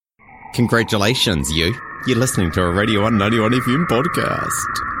Congratulations, you. You're listening to a Radio 191 FM podcast.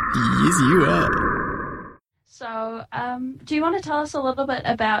 Yes, you are. So, do you want to tell us a little bit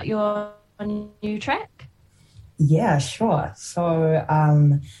about your new track? Yeah, sure. So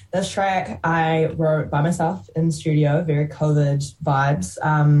this track I wrote by myself in studio, very COVID vibes,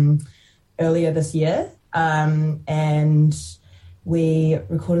 earlier this year. And we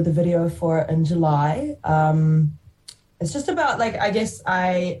recorded the video for it in July. It's just about, like, I guess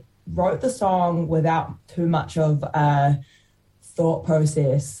I wrote the song without too much of a thought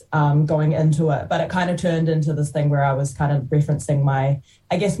process going into it, but it kind of turned into this thing where I was kind of referencing my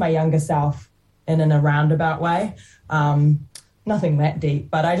younger self in a roundabout way. Nothing that deep,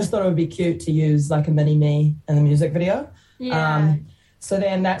 but I just thought it would be cute to use like a mini me in the music video. Yeah. So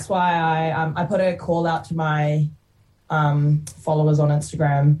then that's why I put a call out to my followers on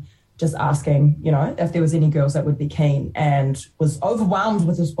Instagram, just asking, you know, if there was any girls that would be keen, and was overwhelmed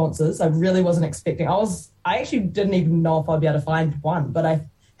with responses. I really wasn't expecting. I actually didn't even know if I'd be able to find one, but I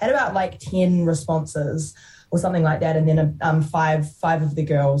had about like 10 responses or something like that, and then five of the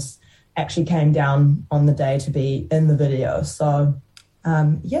girls actually came down on the day to be in the video. So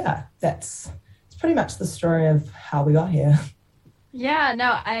it's pretty much the story of how we got here. Yeah,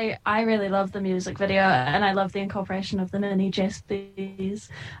 no, I really love the music video, and I love the incorporation of the mini Jessies.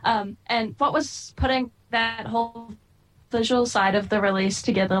 And what was putting that whole visual side of the release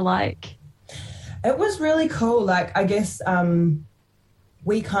together like? It was really cool. Like, I guess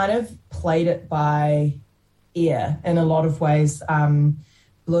we kind of played it by ear in a lot of ways.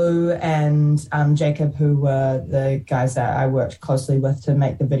 Blue and Jacob, who were the guys that I worked closely with to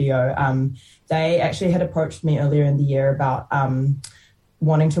make the video, they actually had approached me earlier in the year about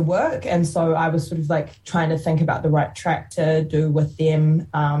wanting to work. And so I was sort of like trying to think about the right track to do with them,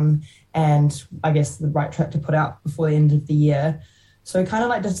 and I guess the right track to put out before the end of the year. So we kind of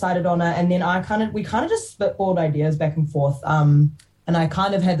like decided on it, and then we kind of just spitballed ideas back and forth. And I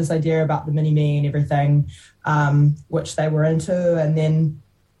kind of had this idea about the mini-me and everything, which they were into, and then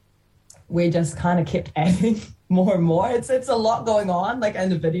we just kind of kept adding more and more. It's a lot going on, like in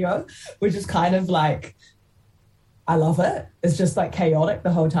the video, which is kind of like, I love it. It's just like chaotic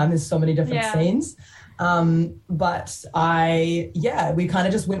the whole time. There's so many different scenes. But we kind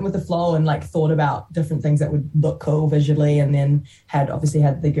of just went with the flow and like thought about different things that would look cool visually, and then obviously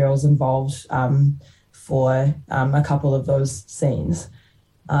had the girls involved for a couple of those scenes.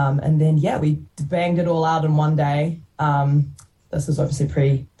 And then, we banged it all out in one day. This is obviously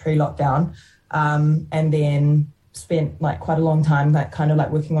pre-lockdown. And then spent like quite a long time like kind of like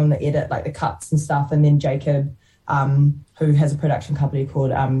working on the edit, like the cuts and stuff. And then Jacob, who has a production company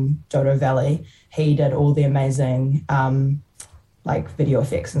called Dodo Valley, he did all the amazing like video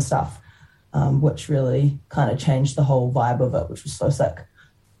effects and stuff, which really kind of changed the whole vibe of it, which was so sick.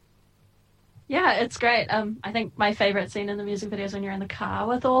 Yeah, it's great. I think my favorite scene in the music video is when you're in the car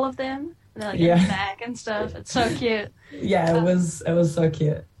with all of them. And they're like in the back and stuff. It's so cute. Yeah, it was so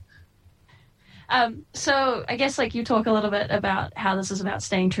cute. So I guess like you talk a little bit about how this is about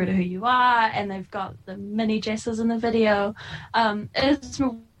staying true to who you are, and they've got the mini Jesses in the video. Is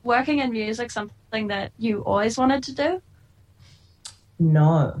working in music something that you always wanted to do?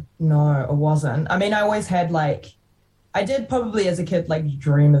 No, it wasn't. I mean, I always had I did probably as a kid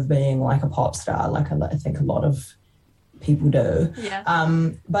dream of being like a pop star, like I think a lot of people do. Yeah.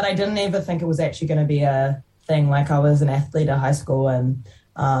 But I didn't ever think it was actually going to be a thing. Like, I was an athlete at high school, and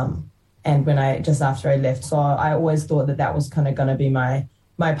when after I left, so I always thought that was kind of going to be my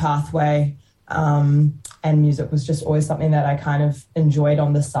pathway. And music was just always something that I kind of enjoyed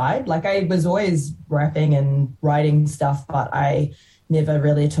on the side. Like, I was always rapping and writing stuff, but I never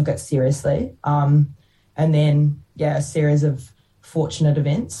really took it seriously. And then, a series of fortunate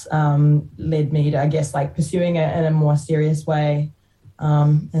events led me to, I guess, pursuing it in a more serious way.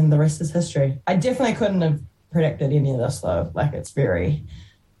 And the rest is history. I definitely couldn't have predicted any of this, though.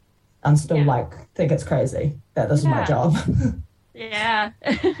 I'm still think it's crazy that this is my job. Yeah.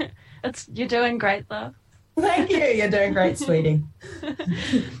 You're doing great, though. Thank you. You're doing great, sweetie.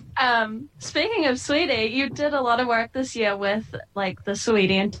 Speaking of Sweetie, you did a lot of work this year with the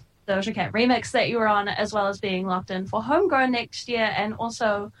Sweetie and Doja Cat remix that you were on, as well as being locked in for Homegrown next year, and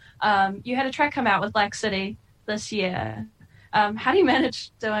also you had a track come out with Black City this year. How do you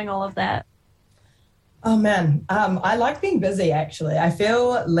manage doing all of that? Oh man, I like being busy, actually. I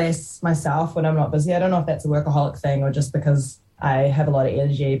feel less myself when I'm not busy. I don't know if that's a workaholic thing or just because I have a lot of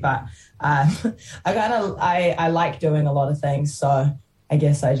energy, but I like doing a lot of things, so I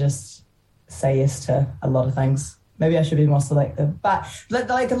guess I just say yes to a lot of things. Maybe I should be more selective. But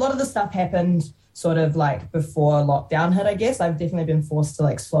a lot of the stuff happened sort of like before lockdown hit, I guess. I've definitely been forced to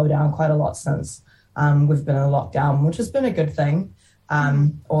like slow down quite a lot since we've been in lockdown, which has been a good thing,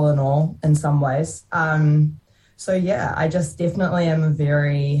 all in all, in some ways. So yeah, I just definitely am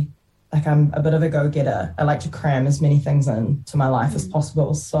I'm a bit of a go-getter. I like to cram as many things into my life as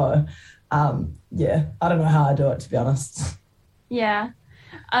possible. So yeah, I don't know how I do it, to be honest. Yeah.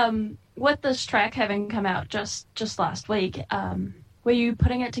 With this track having come out just last week, were you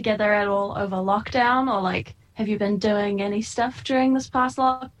putting it together at all over lockdown, or like have you been doing any stuff during this past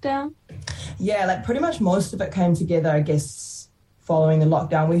lockdown? Yeah, like pretty much most of it came together, I guess, following the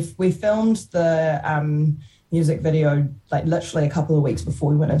lockdown. We filmed the music video like literally a couple of weeks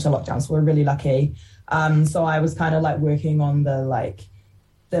before we went into lockdown, so we're really lucky. So I was kind of like working on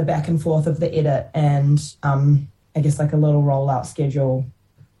the back and forth of the edit and I guess like a little rollout schedule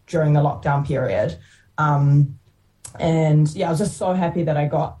during the lockdown period. And yeah, I was just so happy that I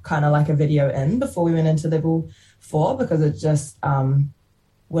got kind of like a video in before we went into level 4, because it just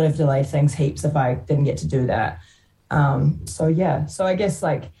would have delayed things heaps if I didn't get to do that. So yeah, so I guess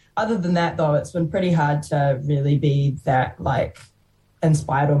like other than that though, it's been pretty hard to really be that like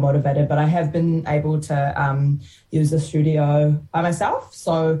inspired or motivated, but I have been able to use the studio by myself,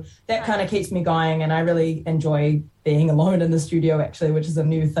 so that kind of keeps me going, and I really enjoy being alone in the studio actually, which is a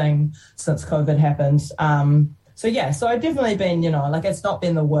new thing since COVID happened. So yeah, so I've definitely been, like it's not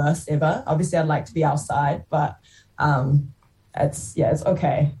been the worst ever. Obviously I'd like to be outside, but it's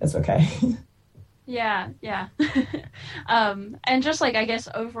okay. It's okay. Yeah. And just like, I guess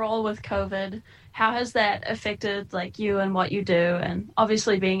overall with COVID, how has that affected like you and what you do? And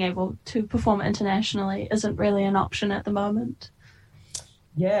obviously being able to perform internationally isn't really an option at the moment.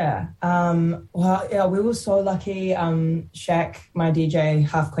 Yeah. Well, yeah, we were so lucky. Shaq, my DJ,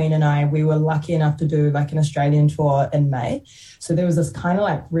 Half Queen, and I, we were lucky enough to do like an Australian tour in May. So there was this kind of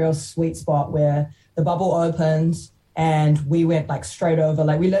like real sweet spot where the bubble opened and we went like straight over.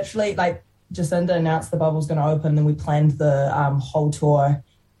 Like we literally, like Jacinda announced the bubble's going to open, and we planned the whole tour.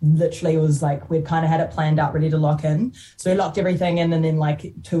 Literally, it was like we'd kind of had it planned out, ready to lock in. So we locked everything in, and then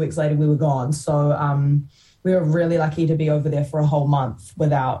like 2 weeks later we were gone. So we were really lucky to be over there for a whole month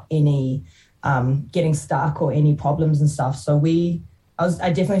without any getting stuck or any problems and stuff. So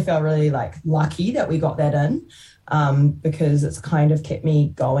I definitely felt really like lucky that we got that in, because it's kind of kept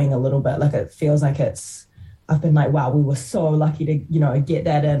me going a little bit. Like it feels like I've been like, wow, we were so lucky to, get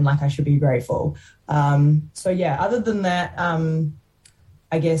that in. Like I should be grateful. So yeah, other than that,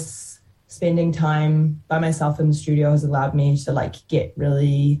 I guess spending time by myself in the studio has allowed me to like get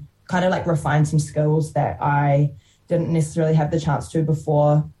really kind of like refine some skills that I didn't necessarily have the chance to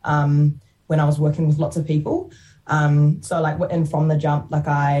before when I was working with lots of people. So like and from the jump, like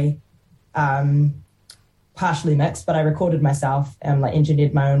I partially mixed, but I recorded myself and like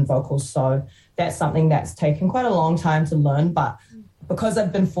engineered my own vocals. So that's something that's taken quite a long time to learn, but because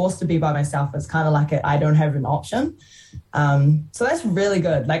I've been forced to be by myself, it's kind of like I don't have an option. So that's really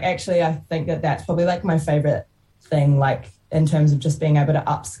good. Like actually, I think that's probably like my favorite thing, like in terms of just being able to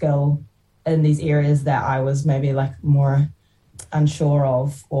upskill in these areas that I was maybe like more unsure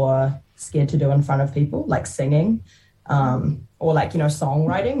of or scared to do in front of people, like singing, or like,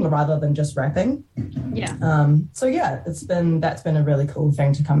 songwriting rather than just rapping. Yeah. So yeah, that's been a really cool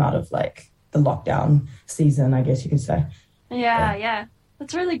thing to come out of like the lockdown season, I guess you could say. Yeah.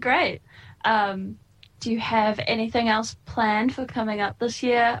 That's really great. Do you have anything else planned for coming up this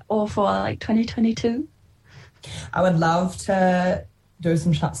year or for like 2022? I would love to do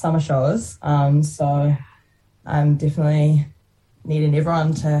some summer shows. So I'm definitely needing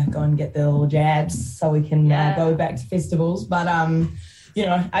everyone to go and get their little jabs so we can go back to festivals. But,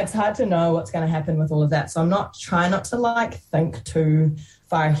 it's hard to know what's going to happen with all of that. So I'm trying not to like think too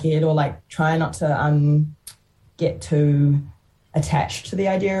far ahead or like try not to get too attached to the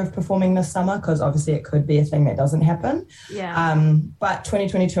idea of performing this summer, because obviously it could be a thing that doesn't happen. But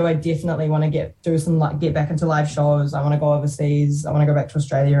 2022 I definitely want to get back into live shows. I want to go overseas. I want to go back to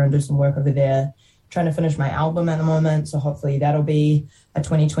Australia and do some work over there. Trying to finish my album at the moment, so hopefully that'll be a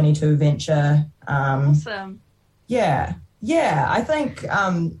 2022 venture. Awesome. Yeah, I think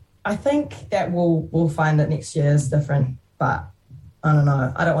that we'll find that next year is different, but I don't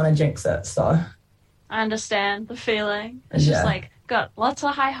know, I don't want to jinx it, so I understand the feeling. It's just like got lots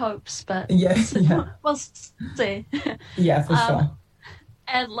of high hopes, but we'll see. Yeah, for sure.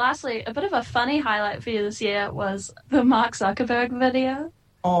 And lastly, a bit of a funny highlight for you this year was the Mark Zuckerberg video.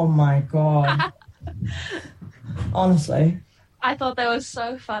 Oh my God. Honestly. I thought that was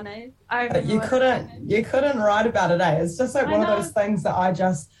so funny. You couldn't write about it, eh? It's just like one of those things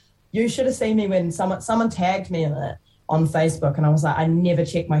that you should have seen me when someone tagged me in it on Facebook, and I was like, I never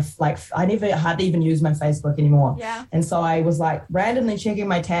check I never hardly even use my Facebook anymore. Yeah. And so I was like randomly checking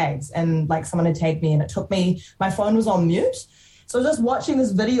my tags, and like someone had tagged me, and it took me, my phone was on mute. So I was just watching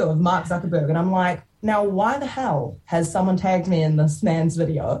this video of Mark Zuckerberg, and I'm like, now why the hell has someone tagged me in this man's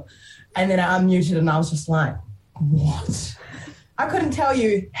video? And then I unmuted, and I was just like, what? I couldn't tell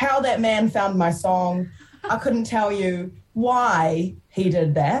you how that man found my song. I couldn't tell you why he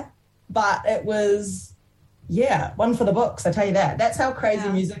did that, but it was, one for the books, I tell you that. That's how crazy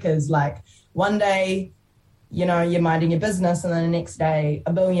music is. Like, one day, you know, you're minding your business, and then the next day,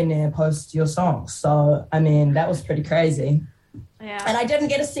 a billionaire posts your song. So, I mean, that was pretty crazy. Yeah. And I didn't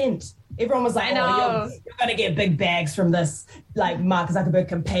get a cent. Everyone was like, oh, you're going to get big bags from this. Like, Mark Zuckerberg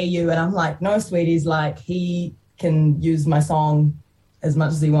can pay you. And I'm like, no, sweeties, like, he can use my song as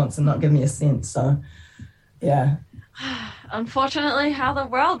much as he wants and not give me a cent. So, yeah. Unfortunately, how the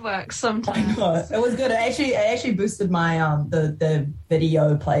world works sometimes. I know. It was good. It actually boosted my the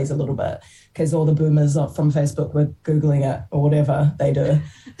video plays a little bit, because all the boomers from Facebook were Googling it or whatever they do.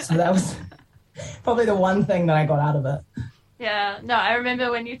 So that was probably the one thing that I got out of it. Yeah, no, I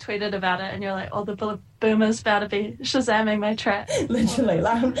remember when you tweeted about it and you're like, oh, the boomers about to be Shazamming my track. Literally,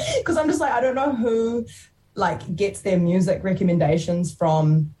 like, because I'm just like, I don't know who like gets their music recommendations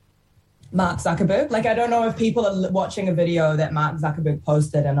from Mark Zuckerberg. Like, I don't know if people are watching a video that Mark Zuckerberg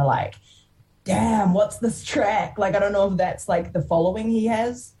posted and are like, damn, what's this track? Like, I don't know if that's like the following he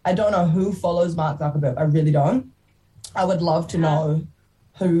has. I don't know who follows Mark Zuckerberg. I really don't. I would love to know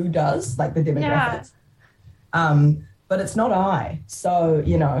who does, like the demographics. But it's not I. So,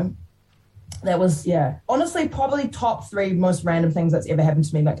 you know, that was, honestly, probably top 3 most random things that's ever happened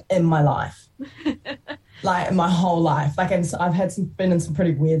to me, like, in my life. Like, my whole life. Like, and I've been in some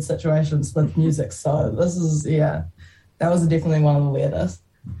pretty weird situations with music. So this is, that was definitely one of the weirdest.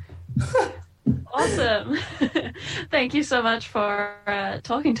 Awesome. Thank you so much for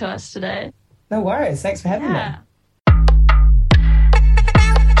talking to us today. No worries. Thanks for having me.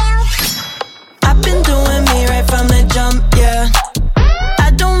 I've been doing me right from the jump,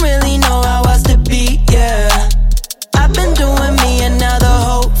 I don't really know how else to be, I've been doing me and now the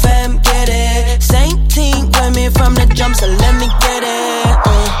whole fam get it. Same team with me from the jump, so let me get it.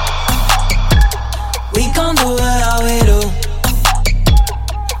 We gon' do it how we do.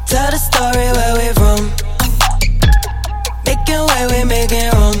 Tell the story where we from. Making way, we making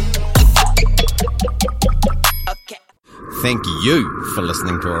room. Okay. Thank you for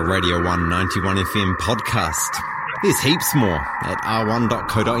listening to a Radio 191 FM podcast. There's heaps more at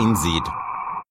r1.co.nz.